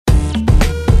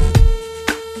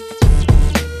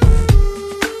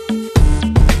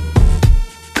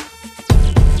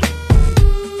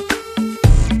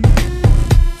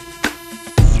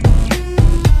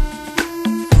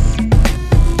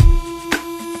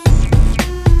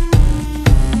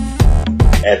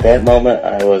At that moment,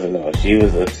 I wasn't know. She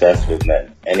was obsessed with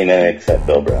men. Any man except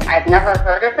Bill Brown. I've never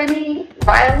heard of any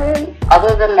violence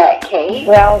other than that case.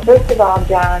 Well, first of all,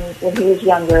 John, when he was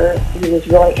younger, he was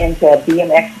really into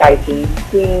BMX biking.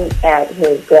 Being at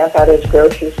his grandfather's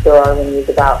grocery store when he was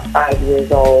about 5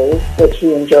 years old, which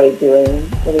he enjoyed doing.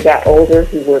 When he got older,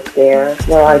 he worked there.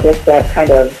 Well, I guess that kind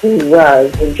of who he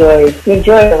was. He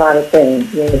enjoyed a lot of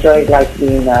things. He enjoyed like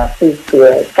being a free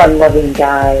spirit, fun-loving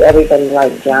guy. Everybody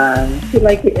liked John. He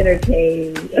liked to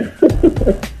entertain.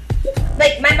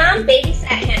 Like, my mom babysat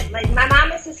him. Like, my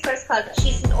mom is his first cousin.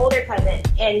 She's his older cousin.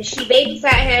 And she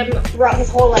babysat him throughout his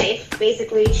whole life,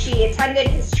 basically. She attended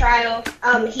his trial.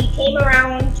 He came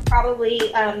around probably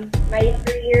my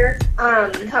younger year,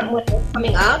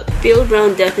 coming up. Bill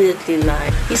Brown definitely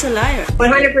lied. He's a liar.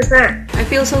 100%. I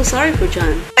feel so sorry for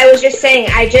John. I was just saying,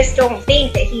 I just don't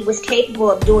think that he was capable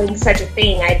of doing such a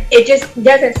thing. It just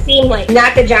doesn't seem like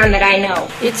not the John that I know.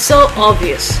 It's so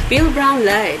obvious. Bill Brown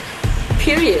lied.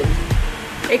 Period.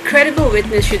 A credible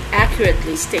witness should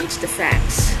accurately state the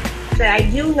facts. But I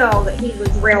do know that he was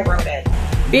railroaded.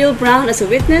 Bill Brown, as a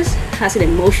witness, has an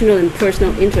emotional and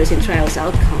personal interest in trial's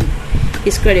outcome.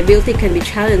 His credibility can be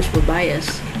challenged for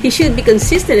bias. He should be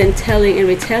consistent in telling and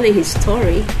retelling his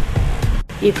story.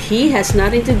 If he has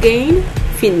nothing to gain,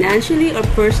 financially or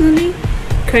personally,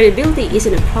 credibility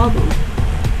isn't a problem.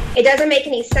 It doesn't make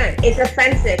any sense. It's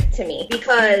offensive to me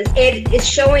because it is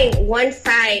showing one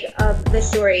side of the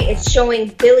story. It's showing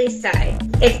Billy's side.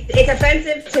 It's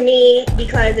offensive to me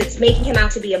because it's making him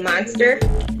out to be a monster,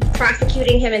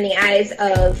 prosecuting him in the eyes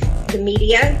of the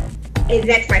media.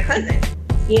 That's my cousin.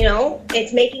 You know,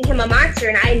 it's making him a monster,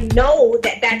 and I know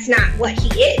that that's not what he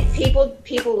is.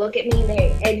 People look at me,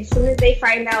 and as soon as they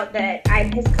find out that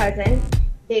I'm his cousin,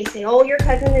 they say, "Oh, your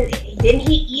cousin didn't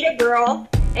he eat a girl?"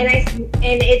 And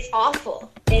it's awful.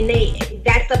 And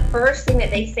that's the first thing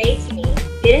that they say to me.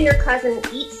 Didn't your cousin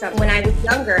eat something? When I was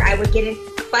younger, I would get in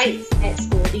fights at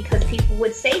school because people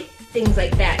would say things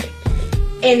like that.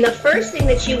 And the first thing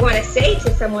that you want to say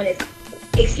to someone is,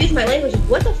 excuse my language,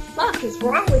 what the fuck is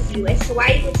wrong with you? As to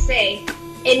why you would say,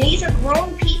 and these are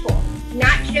grown people,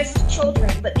 not just children,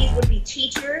 but these would be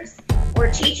teachers or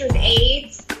teachers'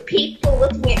 aides, people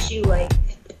looking at you like,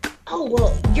 oh,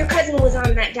 well, your cousin was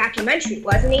on that documentary,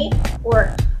 wasn't he?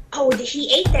 Or, oh,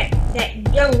 he ate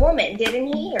that young woman, didn't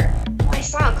he? Or, oh, I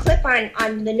saw a clip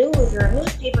on the news or a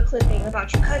newspaper clipping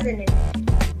about your cousin. And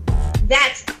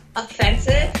that's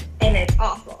offensive, and it's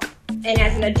awful. And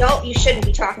as an adult, you shouldn't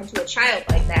be talking to a child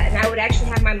like that. And I would actually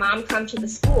have my mom come to the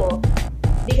school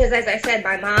because, as I said,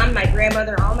 my mom, my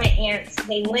grandmother, all my aunts,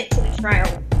 they went to the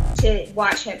trial to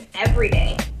watch him every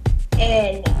day.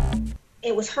 And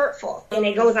it was hurtful, and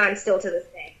it goes on still to this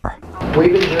day. We,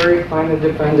 the jury, find the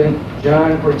defendant,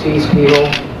 John Ortiz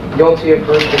Kehoe, guilty of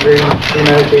first-degree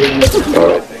premeditated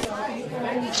murder.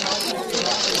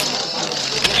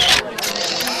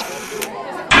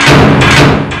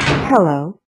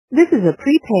 Hello. This is a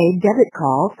prepaid debit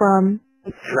call from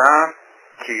John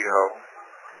Kehoe,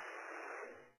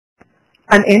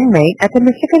 an inmate at the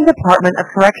Michigan Department of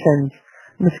Corrections,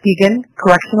 Muskegon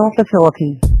Correctional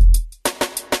Facility.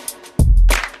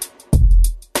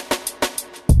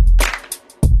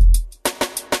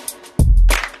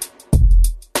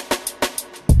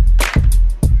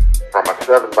 from a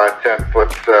 7 by 10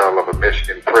 foot cell of a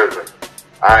Michigan prison,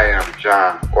 I am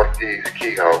John Ortiz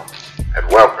Kehoe, and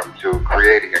welcome to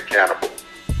Creating a Cannibal.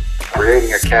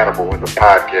 Creating a Cannibal is a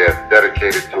podcast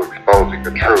dedicated to exposing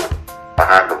the truth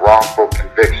behind the wrongful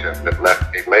conviction that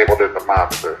left me labeled as a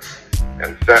monster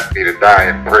and sent me to die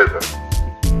in prison.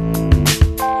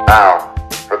 Now,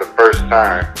 for the first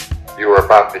time, you are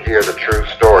about to hear the true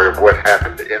story of what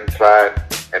happened inside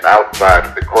and outside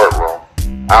of the courtroom.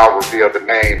 I'll reveal the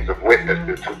names of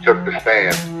witnesses who took the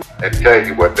stand and tell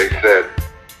you what they said.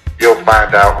 You'll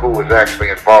find out who was actually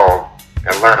involved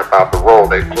and learn about the role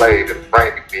they played in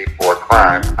framing me for a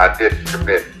crime I didn't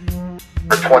commit.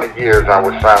 For 20 years, I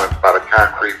was silenced by the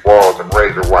concrete walls and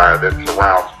razor wire that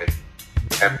surrounds me.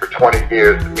 And for 20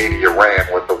 years, the media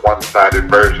ran with a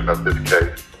one-sided version of this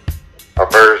case. A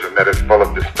version that is full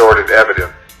of distorted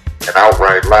evidence and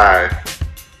outright lies.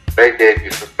 They gave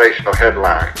you sensational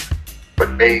headlines.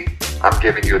 But me, I'm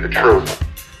giving you the truth.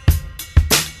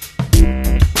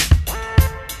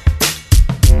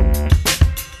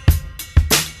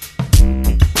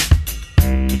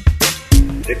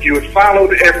 If you have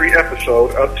followed every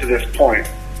episode up to this point,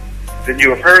 then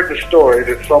you have heard the story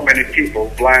that so many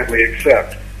people blindly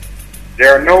accept.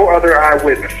 There are no other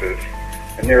eyewitnesses,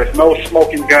 and there is no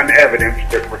smoking gun evidence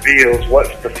that reveals what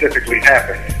specifically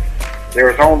happened. There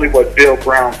is only what Bill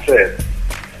Brown said.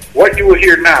 What you will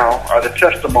hear now are the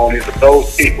testimonies of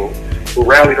those people who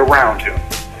rallied around him.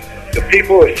 The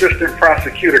people Assistant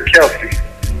Prosecutor Kelsey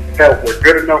felt were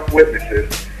good enough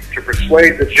witnesses to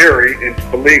persuade the jury into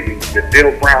believing that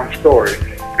Bill Brown's story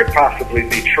could possibly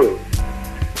be true.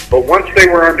 But once they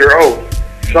were under oath,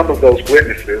 some of those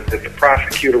witnesses that the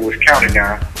prosecutor was counting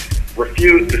on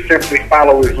refused to simply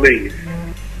follow his lead.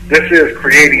 This is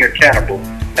Creating a Cannibal,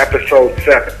 Episode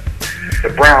 7, The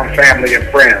Brown Family and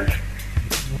Friends.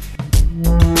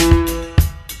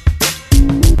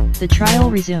 The trial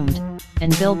resumed,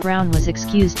 and Bill Brown was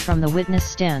excused from the witness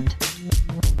stand.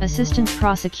 Assistant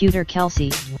Prosecutor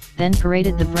Kelsey then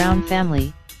paraded the Brown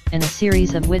family and a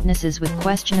series of witnesses with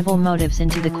questionable motives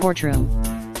into the courtroom.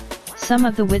 Some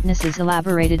of the witnesses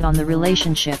elaborated on the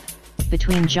relationship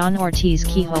between John Ortiz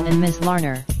Kehoe and Ms.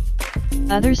 Larner.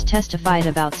 Others testified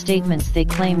about statements they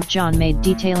claimed John made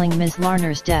detailing Ms.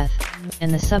 Larner's death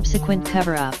and the subsequent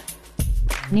cover-up.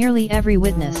 Nearly every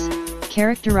witness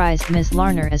characterized Ms.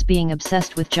 Larner as being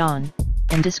obsessed with John,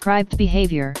 and described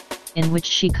behavior in which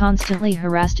she constantly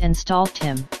harassed and stalked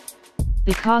him.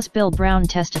 Because Bill Brown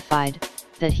testified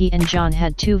that he and John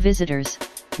had 2 visitors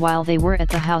while they were at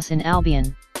the house in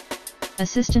Albion,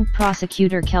 Assistant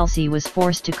Prosecutor Kelsey was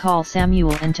forced to call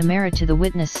Samuel and Tamara to the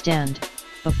witness stand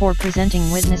before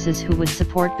presenting witnesses who would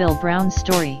support Bill Brown's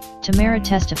story. Tamara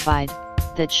testified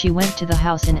that she went to the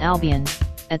house in Albion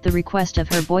at the request of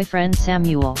her boyfriend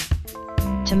Samuel.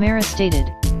 Tamara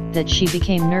stated that she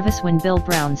became nervous when Bill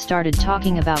Brown started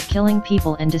talking about killing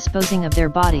people and disposing of their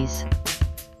bodies.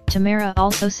 Tamara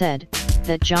also said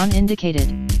that John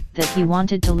indicated that he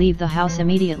wanted to leave the house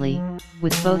immediately,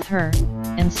 with both her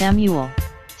and Samuel.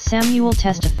 Samuel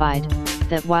testified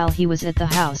that while he was at the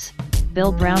house,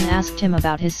 Bill Brown asked him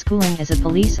about his schooling as a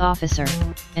police officer,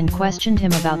 and questioned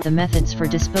him about the methods for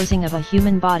disposing of a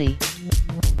human body.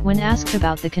 When asked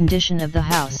about the condition of the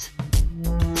house,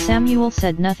 Samuel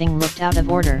said nothing looked out of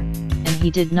order, and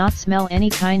he did not smell any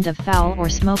kind of foul or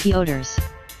smoky odors.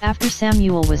 After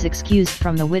Samuel was excused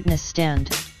from the witness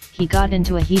stand, he got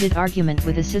into a heated argument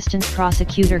with Assistant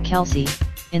Prosecutor Kelsey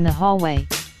in the hallway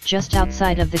just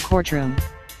outside of the courtroom.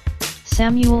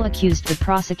 Samuel accused the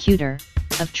prosecutor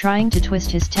of trying to twist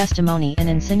his testimony and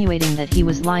insinuating that he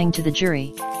was lying to the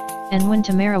jury. And when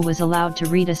Tamara was allowed to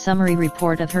read a summary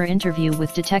report of her interview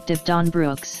with Detective Don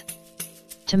Brooks,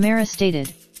 Tamara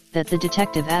stated that the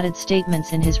detective added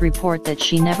statements in his report that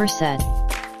she never said.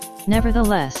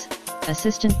 Nevertheless,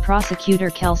 Assistant Prosecutor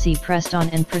Kelsey pressed on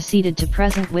and proceeded to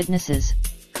present witnesses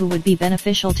who would be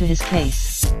beneficial to his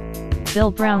case.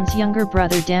 Bill Brown's younger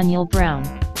brother Daniel Brown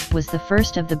was the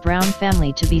first of the Brown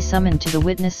family to be summoned to the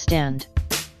witness stand.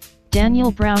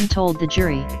 Daniel Brown told the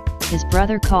jury his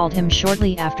brother called him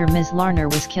shortly after Ms. Larner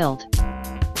was killed.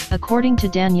 According to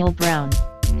Daniel Brown,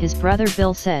 his brother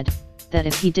Bill said that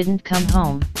if he didn't come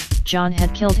home, John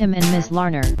had killed him and Ms.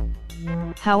 Larner.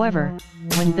 However,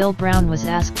 when Bill Brown was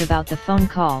asked about the phone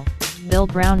call, Bill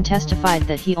Brown testified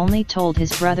that he only told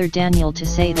his brother Daniel to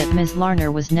say that Ms.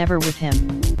 Larner was never with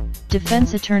him.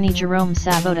 Defense attorney Jerome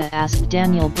Sabota asked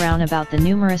Daniel Brown about the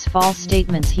numerous false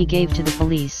statements he gave to the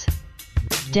police.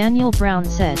 Daniel Brown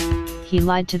said he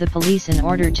lied to the police in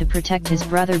order to protect his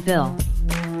brother Bill.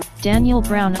 Daniel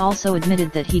Brown also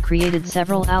admitted that he created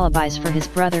several alibis for his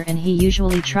brother, and he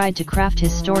usually tried to craft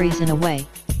his stories in a way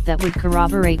that would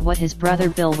corroborate what his brother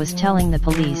Bill was telling the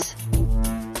police.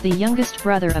 The youngest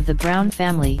brother of the Brown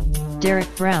family,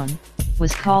 Derek Brown,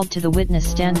 was called to the witness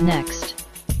stand next.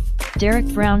 Derek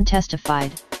Brown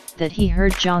testified that he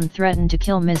heard John threaten to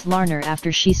kill Ms. Larner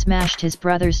after she smashed his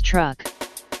brother's truck.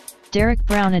 Derek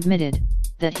Brown admitted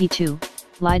that he too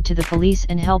lied to the police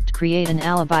and helped create an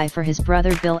alibi for his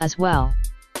brother Bill as well.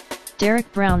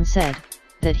 Derek Brown said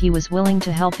that he was willing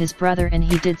to help his brother, and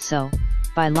he did so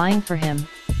by lying for him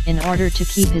in order to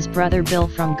keep his brother Bill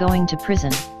from going to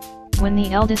prison. When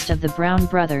the eldest of the Brown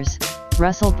brothers,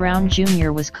 Russell Brown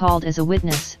Jr., was called as a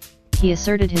witness, he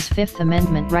asserted his Fifth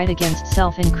Amendment right against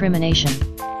self-incrimination.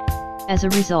 As a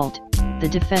result, the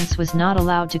defense was not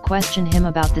allowed to question him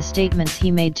about the statements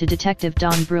he made to Detective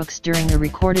Don Brooks during a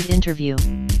recorded interview.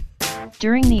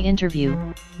 During the interview,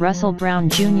 Russell Brown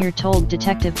Jr. told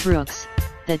Detective Brooks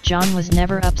that John was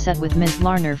never upset with Ms.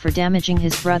 Larner for damaging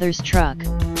his brother's truck.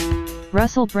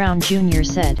 Russell Brown Jr.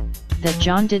 said that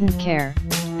John didn't care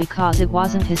because it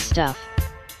wasn't his stuff.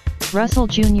 Russell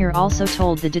Jr. also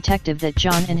told the detective that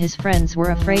John and his friends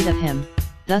were afraid of him,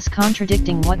 thus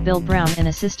contradicting what Bill Brown and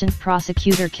Assistant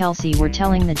Prosecutor Kelsey were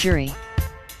telling the jury.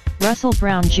 Russell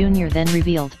Brown Jr. then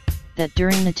revealed that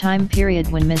during the time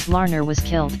period when Ms. Larner was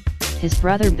killed, his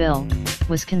brother Bill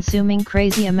was consuming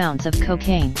crazy amounts of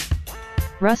cocaine.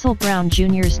 Russell Brown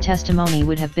Jr.'s testimony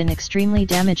would have been extremely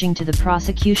damaging to the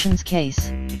prosecution's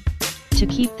case. To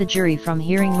keep the jury from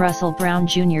hearing Russell Brown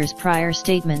Jr.'s prior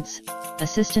statements,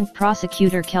 Assistant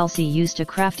Prosecutor Kelsey used a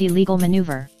crafty legal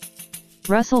maneuver.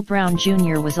 Russell Brown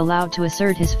Jr. was allowed to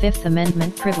assert his Fifth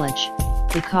Amendment privilege,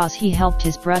 because he helped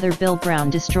his brother Bill Brown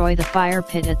destroy the fire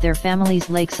pit at their family's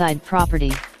lakeside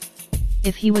property.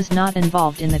 If he was not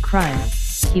involved in the crime,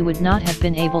 he would not have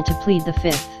been able to plead the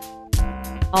Fifth.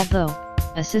 Although,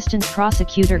 Assistant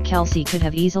Prosecutor Kelsey could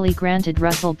have easily granted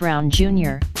Russell Brown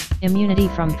Jr. immunity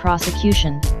from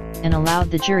prosecution, and allowed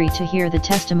the jury to hear the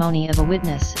testimony of a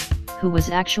witness, who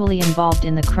was actually involved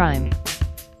in the crime.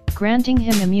 Granting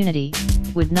him immunity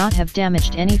would not have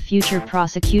damaged any future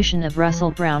prosecution of Russell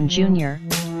Brown Jr.,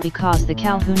 because the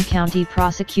Calhoun County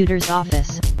Prosecutor's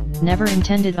Office never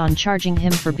intended on charging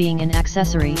him for being an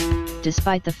accessory,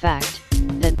 despite the fact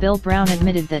that Bill Brown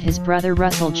admitted that his brother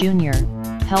Russell Jr.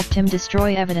 helped him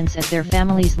destroy evidence at their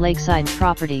family's lakeside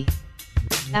property.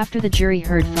 After the jury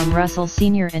heard from Russell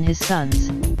Sr. and his sons,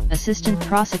 Assistant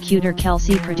Prosecutor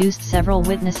Kelsey produced several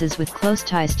witnesses with close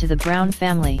ties to the Brown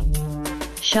family.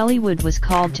 Shelley Wood was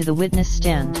called to the witness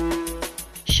stand.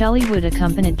 Shelley Wood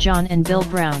accompanied John and Bill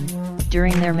Brown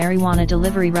during their marijuana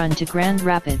delivery run to Grand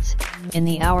Rapids, in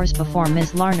the hours before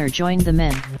Ms. Larner joined the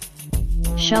men.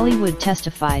 Shelley Wood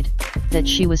testified that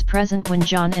she was present when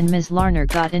John and Ms. Larner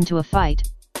got into a fight,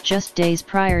 just days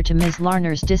prior to Ms.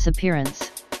 Larner's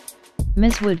disappearance.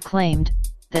 Ms. Wood claimed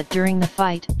that during the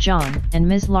fight, John and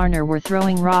Ms. Larner were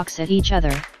throwing rocks at each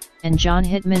other, and John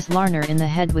hit Ms. Larner in the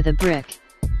head with a brick.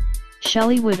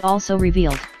 Shelley Wood also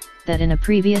revealed that in a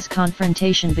previous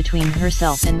confrontation between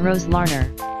herself and Rose Larner,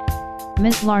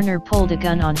 Ms. Larner pulled a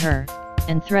gun on her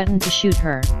and threatened to shoot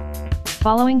her.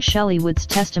 Following Shelley Wood's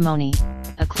testimony,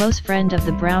 a close friend of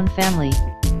the Brown family,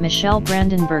 Michelle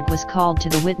Brandenburg, was called to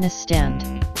the witness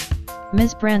stand.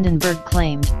 Ms. Brandenburg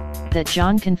claimed that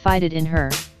John confided in her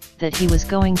that he was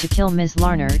going to kill Ms.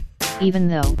 Larner, even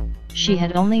though she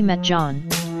had only met John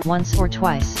once or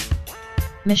twice.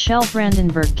 Michelle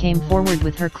Brandenburg came forward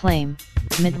with her claim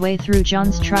midway through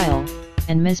John's trial,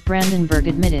 and Ms. Brandenburg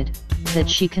admitted that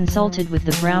she consulted with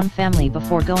the Brown family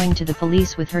before going to the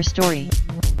police with her story.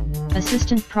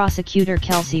 Assistant Prosecutor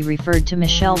Kelsey referred to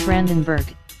Michelle Brandenburg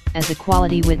as a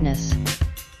quality witness.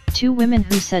 Two women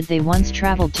who said they once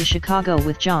traveled to Chicago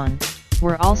with John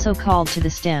were also called to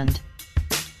the stand.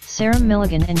 Sarah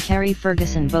Milligan and Carrie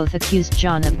Ferguson both accused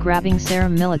John of grabbing Sarah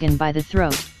Milligan by the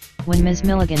throat when Ms.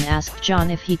 Milligan asked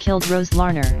John if he killed Rose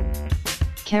Larner.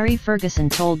 Carrie Ferguson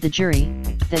told the jury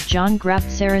that John grabbed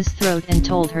Sarah's throat and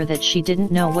told her that she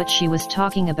didn't know what she was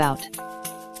talking about.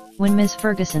 When Ms.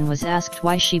 Ferguson was asked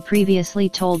why she previously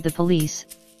told the police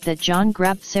that John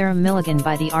grabbed Sarah Milligan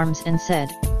by the arms and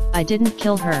said, "I didn't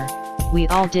kill her, we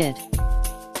all did,"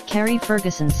 Carrie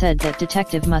Ferguson said that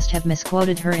detective must have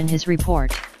misquoted her in his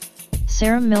report.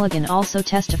 Sarah Milligan also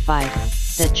testified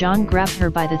that John grabbed her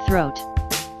by the throat.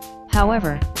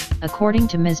 However, according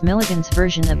to Ms. Milligan's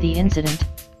version of the incident,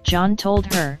 John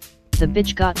told her, "The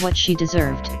bitch got what she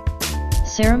deserved."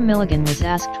 Sarah Milligan was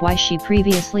asked why she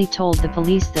previously told the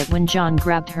police that when John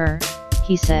grabbed her,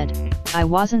 he said, "I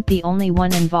wasn't the only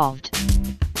one involved."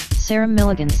 Sarah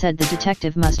Milligan said the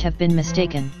detective must have been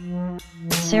mistaken.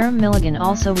 Sarah Milligan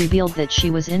also revealed that she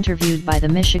was interviewed by the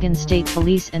Michigan State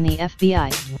Police and the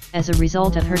FBI, as a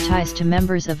result of her ties to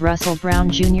members of Russell Brown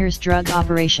Jr.'s drug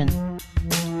operation.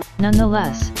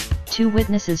 Nonetheless, two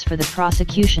witnesses for the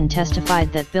prosecution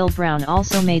testified that Bill Brown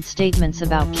also made statements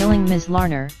about killing Ms.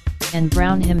 Larner, and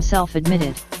Brown himself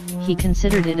admitted he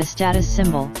considered it a status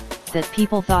symbol that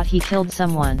people thought he killed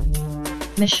someone.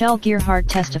 Michelle Gearhart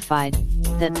testified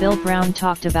that Bill Brown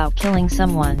talked about killing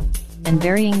someone and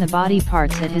burying the body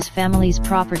parts at his family's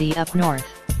property up north.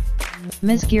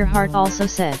 Ms. Gearhart also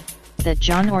said that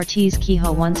John Ortiz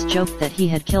Kehoe once joked that he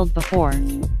had killed before,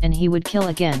 and he would kill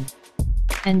again.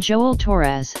 And Joel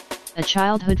Torres, a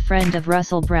childhood friend of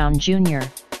Russell Brown Jr.,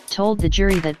 told the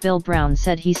jury that Bill Brown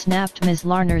said he snapped Ms.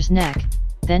 Larner's neck,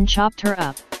 then chopped her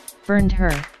up, burned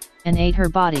her, and ate her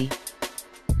body.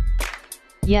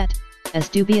 Yet, as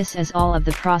dubious as all of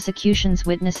the prosecution's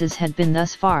witnesses had been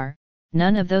thus far,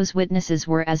 none of those witnesses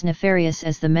were as nefarious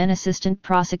as the men Assistant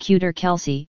Prosecutor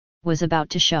Kelsey was about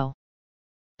to show.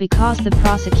 Because the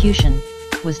prosecution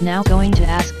was now going to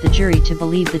ask the jury to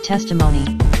believe the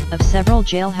testimony of several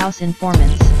jailhouse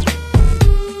informants.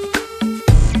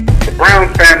 The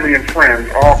Brown family and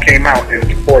friends all came out in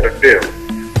support of Bill,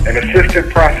 and Assistant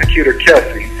Prosecutor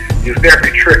Kelsey used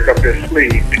every trick up his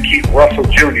sleeve to keep Russell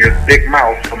Jr.'s big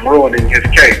mouth from ruining his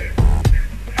case.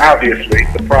 Obviously,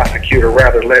 the prosecutor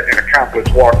rather let an accomplice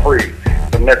walk free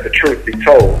than let the truth be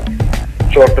told.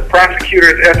 So if the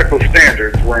prosecutor's ethical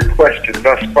standards were in question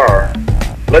thus far,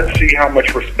 let's see how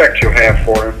much respect you'll have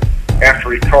for him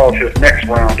after he calls his next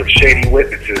round of shady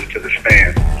witnesses to the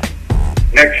stand.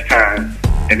 Next time,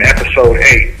 in episode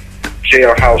 8,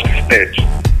 Jailhouse Snitch.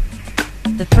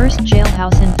 The first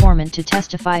jailhouse informant to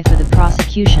testify for the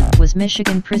prosecution was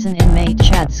Michigan prison inmate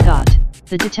Chad Scott.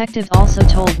 The detective also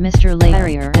told Mr.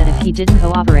 Laurier that if he didn't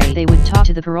cooperate, they would talk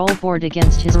to the parole board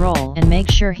against his parole and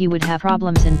make sure he would have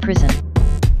problems in prison.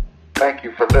 Thank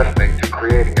you for listening to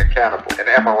Creating a Cannibal, an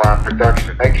Emerald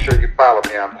production. Make sure you follow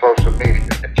me on social media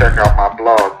and check out my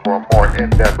blog for a more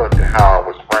in-depth look at how I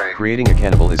was framed. Creating a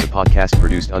Cannibal is a podcast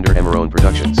produced under Emerald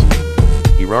Productions.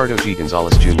 Gerardo G.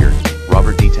 Gonzalez Jr.,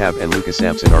 Robert D. Tabb and Lucas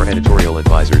Sampson are editorial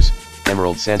advisors.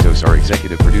 Emerald Santos our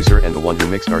executive producer and the one who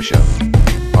mixed our show.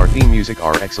 Our theme music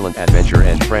are Excellent Adventure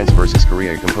and France vs.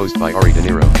 Korea composed by Ari De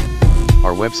Niro.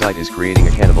 Our website is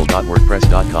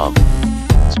creatingacannibal.wordpress.com.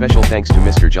 Special thanks to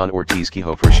Mr. John Ortiz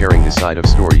Quijo for sharing his side of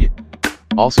story.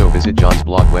 Also visit John's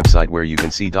blog website where you can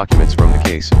see documents from the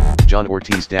case,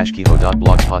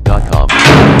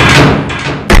 johnortiz-quijo.blogspot.com.